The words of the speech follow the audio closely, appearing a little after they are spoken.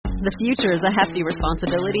The future is a hefty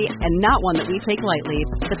responsibility and not one that we take lightly.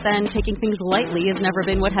 But then taking things lightly has never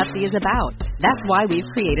been what Hefty is about. That's why we've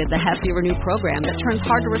created the Hefty Renew program that turns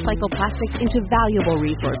hard-to-recycle plastics into valuable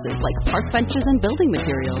resources like park benches and building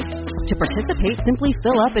materials. To participate, simply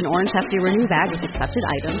fill up an orange Hefty Renew bag with accepted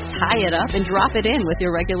items, tie it up, and drop it in with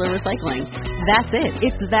your regular recycling. That's it.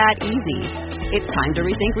 It's that easy. It's time to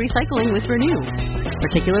rethink recycling with Renew.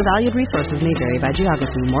 Particular valued resources may vary by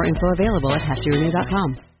geography. More info available at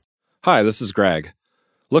heftyrenew.com. Hi, this is Greg.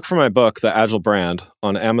 Look for my book, The Agile Brand,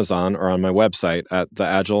 on Amazon or on my website at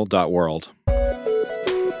theagile.world.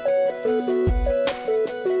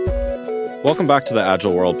 Welcome back to the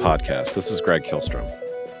Agile World podcast. This is Greg Kihlstrom.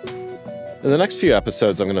 In the next few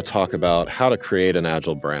episodes, I'm going to talk about how to create an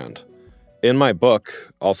Agile brand. In my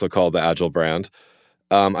book, also called The Agile Brand,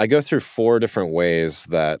 I go through 4 different ways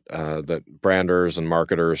that branders and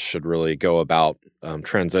marketers should really go about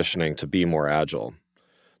transitioning to be more agile.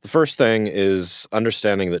 The first thing is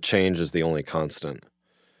understanding that change is the only constant.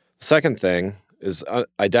 The second thing is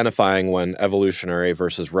identifying when evolutionary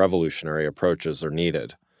versus revolutionary approaches are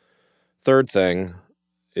needed. Third thing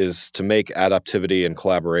is to make adaptivity and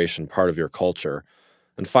collaboration part of your culture.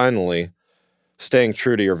 And finally, staying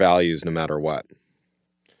true to your values no matter what.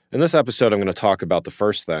 In this episode, I'm going to talk about the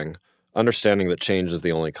first thing, understanding that change is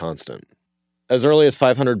the only constant. As early as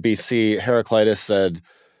 500 BC, Heroclitus said,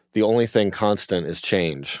 "The only thing constant is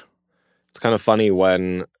change." It's kind of funny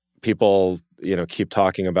when people, keep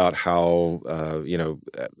talking about how,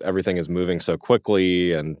 everything is moving so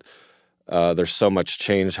quickly and there's so much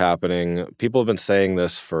change happening. People have been saying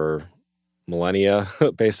this for millennia,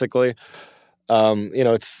 basically. I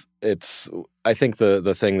think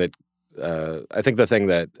the thing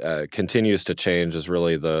that continues to change is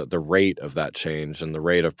really the rate of that change and the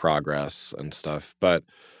rate of progress and stuff. But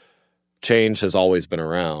change has always been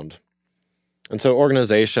around. And so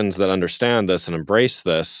organizations that understand this and embrace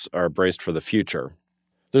this are braced for the future.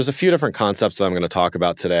 There's a few different concepts that I'm going to talk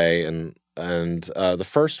about today, and the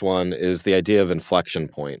first one is the idea of inflection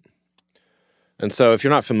point. And so if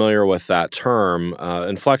you're not familiar with that term,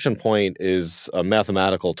 inflection point is a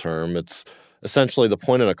mathematical term. It's essentially the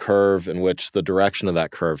point in a curve in which the direction of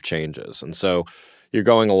that curve changes. And so you're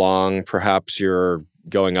going along, perhaps you're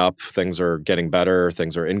going up, things are getting better,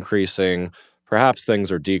 things are increasing, perhaps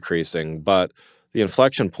things are decreasing, but the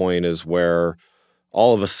inflection point is where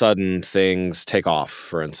all of a sudden things take off,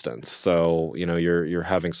 for instance. So, you're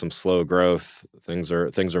having some slow growth, things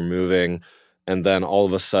are moving, and then all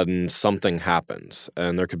of a sudden something happens.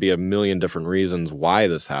 And there could be a million different reasons why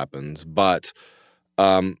this happens, but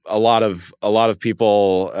a lot of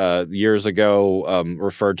people years ago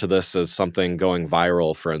referred to this as something going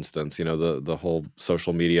viral, for instance, the whole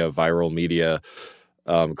social media, viral media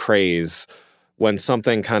craze. When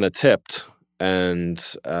something kind of tipped and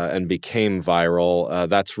became viral,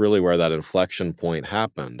 that's really where that inflection point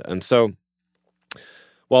happened. And so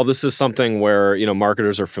while this is something where,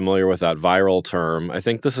 marketers are familiar with that viral term, I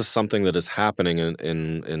think this is something that is happening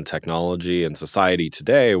in technology and society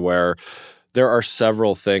today, where there are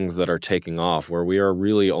several things that are taking off, where we are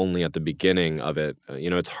really only at the beginning of it.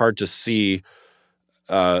 It's hard to see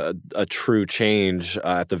a true change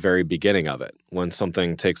at the very beginning of it. When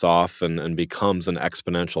something takes off and becomes an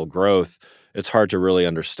exponential growth, it's hard to really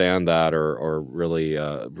understand that or really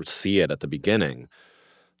see it at the beginning.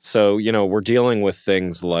 So, we're dealing with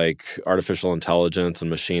things like artificial intelligence and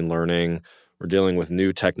machine learning. We're dealing with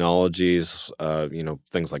new technologies,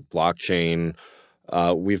 things like blockchain.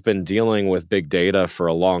 We've been dealing with big data for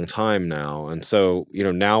a long time now. And so,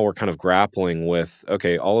 now we're kind of grappling with,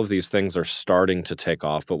 okay, all of these things are starting to take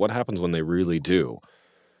off, but what happens when they really do?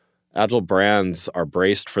 Agile brands are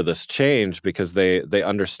braced for this change because they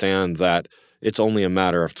understand that it's only a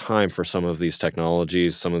matter of time for some of these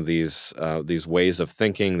technologies, some of these ways of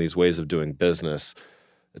thinking, these ways of doing business.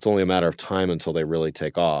 It's only a matter of time until they really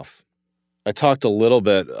take off. I talked a little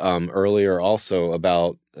bit earlier also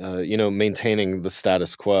about maintaining the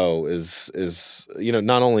status quo is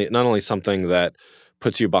not only something that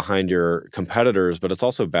puts you behind your competitors, but it's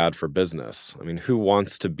also bad for business. I mean, who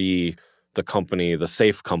wants to be the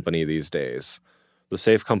safe company these days? The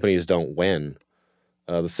safe companies don't win.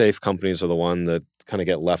 The safe companies are the one that kind of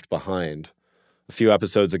get left behind. A few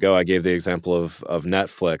episodes ago, I gave the example of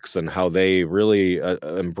Netflix and how they really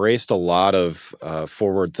embraced a lot of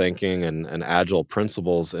forward thinking and agile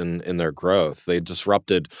principles in their growth. They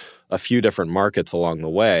disrupted a few different markets along the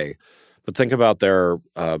way. But think about their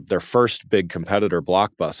first big competitor,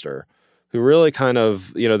 Blockbuster, who really kind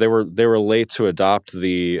of, they were late to adopt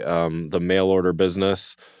the mail order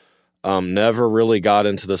business. Never really got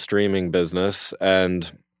into the streaming business,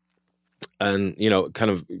 and and,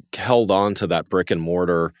 kind of held on to that brick and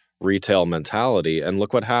mortar retail mentality. And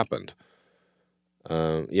look what happened.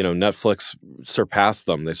 Netflix surpassed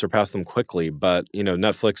them. They surpassed them quickly, but,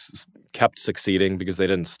 Netflix kept succeeding because they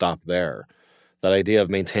didn't stop there. That idea of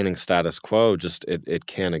maintaining status quo, it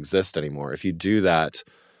can't exist anymore. If you do that,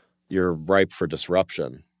 you're ripe for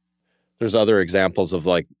disruption. There's other examples of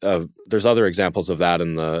that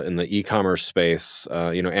in the e-commerce space.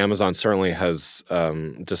 Amazon certainly has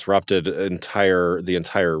disrupted the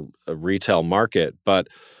entire retail market, but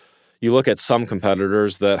you look at some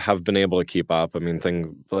competitors that have been able to keep up. I mean,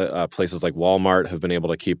 places like Walmart have been able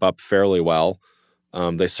to keep up fairly well.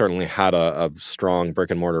 They certainly had a strong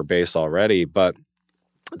brick and mortar base already, but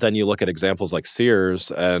then you look at examples like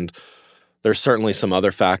Sears, and there's certainly some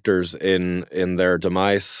other factors in their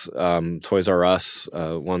demise, Toys R Us,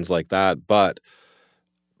 ones like that. But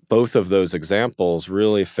both of those examples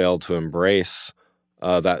really failed to embrace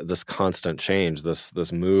this constant change,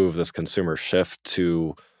 this move, this consumer shift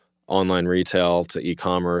to online retail, to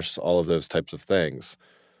e-commerce, all of those types of things.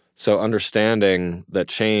 So understanding that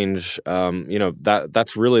change,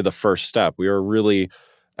 that's really the first step. We are really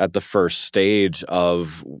at the first stage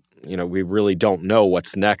of, we really don't know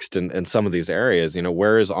what's next in some of these areas.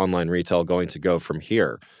 Where is online retail going to go from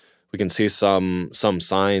here? We can see some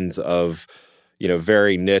signs of,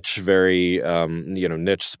 very niche, very,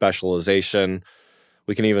 niche specialization.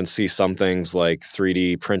 We can even see some things like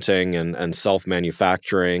 3D printing and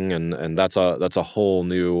self-manufacturing, and that's a whole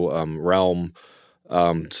new realm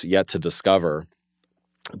yet to discover.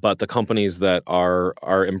 But the companies that are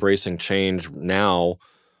embracing change now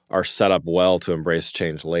are set up well to embrace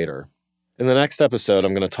change later. In the next episode,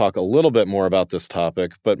 I'm going to talk a little bit more about this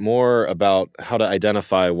topic, but more about how to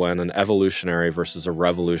identify when an evolutionary versus a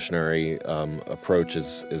revolutionary approach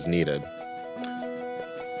is needed.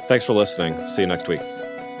 Thanks for listening. See you next week.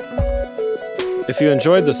 If you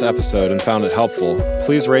enjoyed this episode and found it helpful,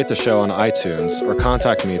 please rate the show on iTunes or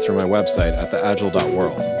contact me through my website at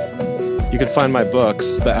theagile.world. You can find my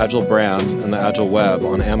books, The Agile Brand and The Agile Web,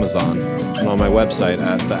 on Amazon and on my website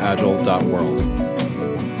at theagile.world.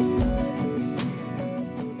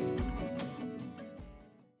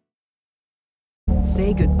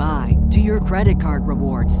 Say goodbye to your credit card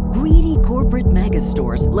rewards. Greedy corporate mega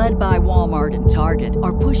stores, led by Walmart and Target,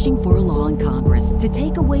 are pushing for a law in Congress to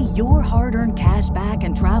take away your hard-earned cash back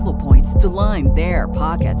and travel points to line their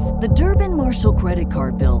pockets. The Durbin-Marshall credit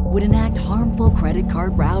card bill would enact harmful credit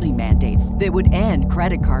card routing mandates that would end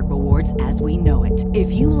credit card rewards as we know it.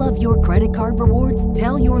 If you love your credit card rewards,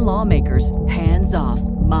 tell your lawmakers, hands off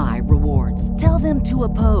my rewards. Tell them to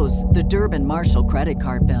oppose the Durbin-Marshall credit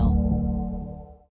card bill.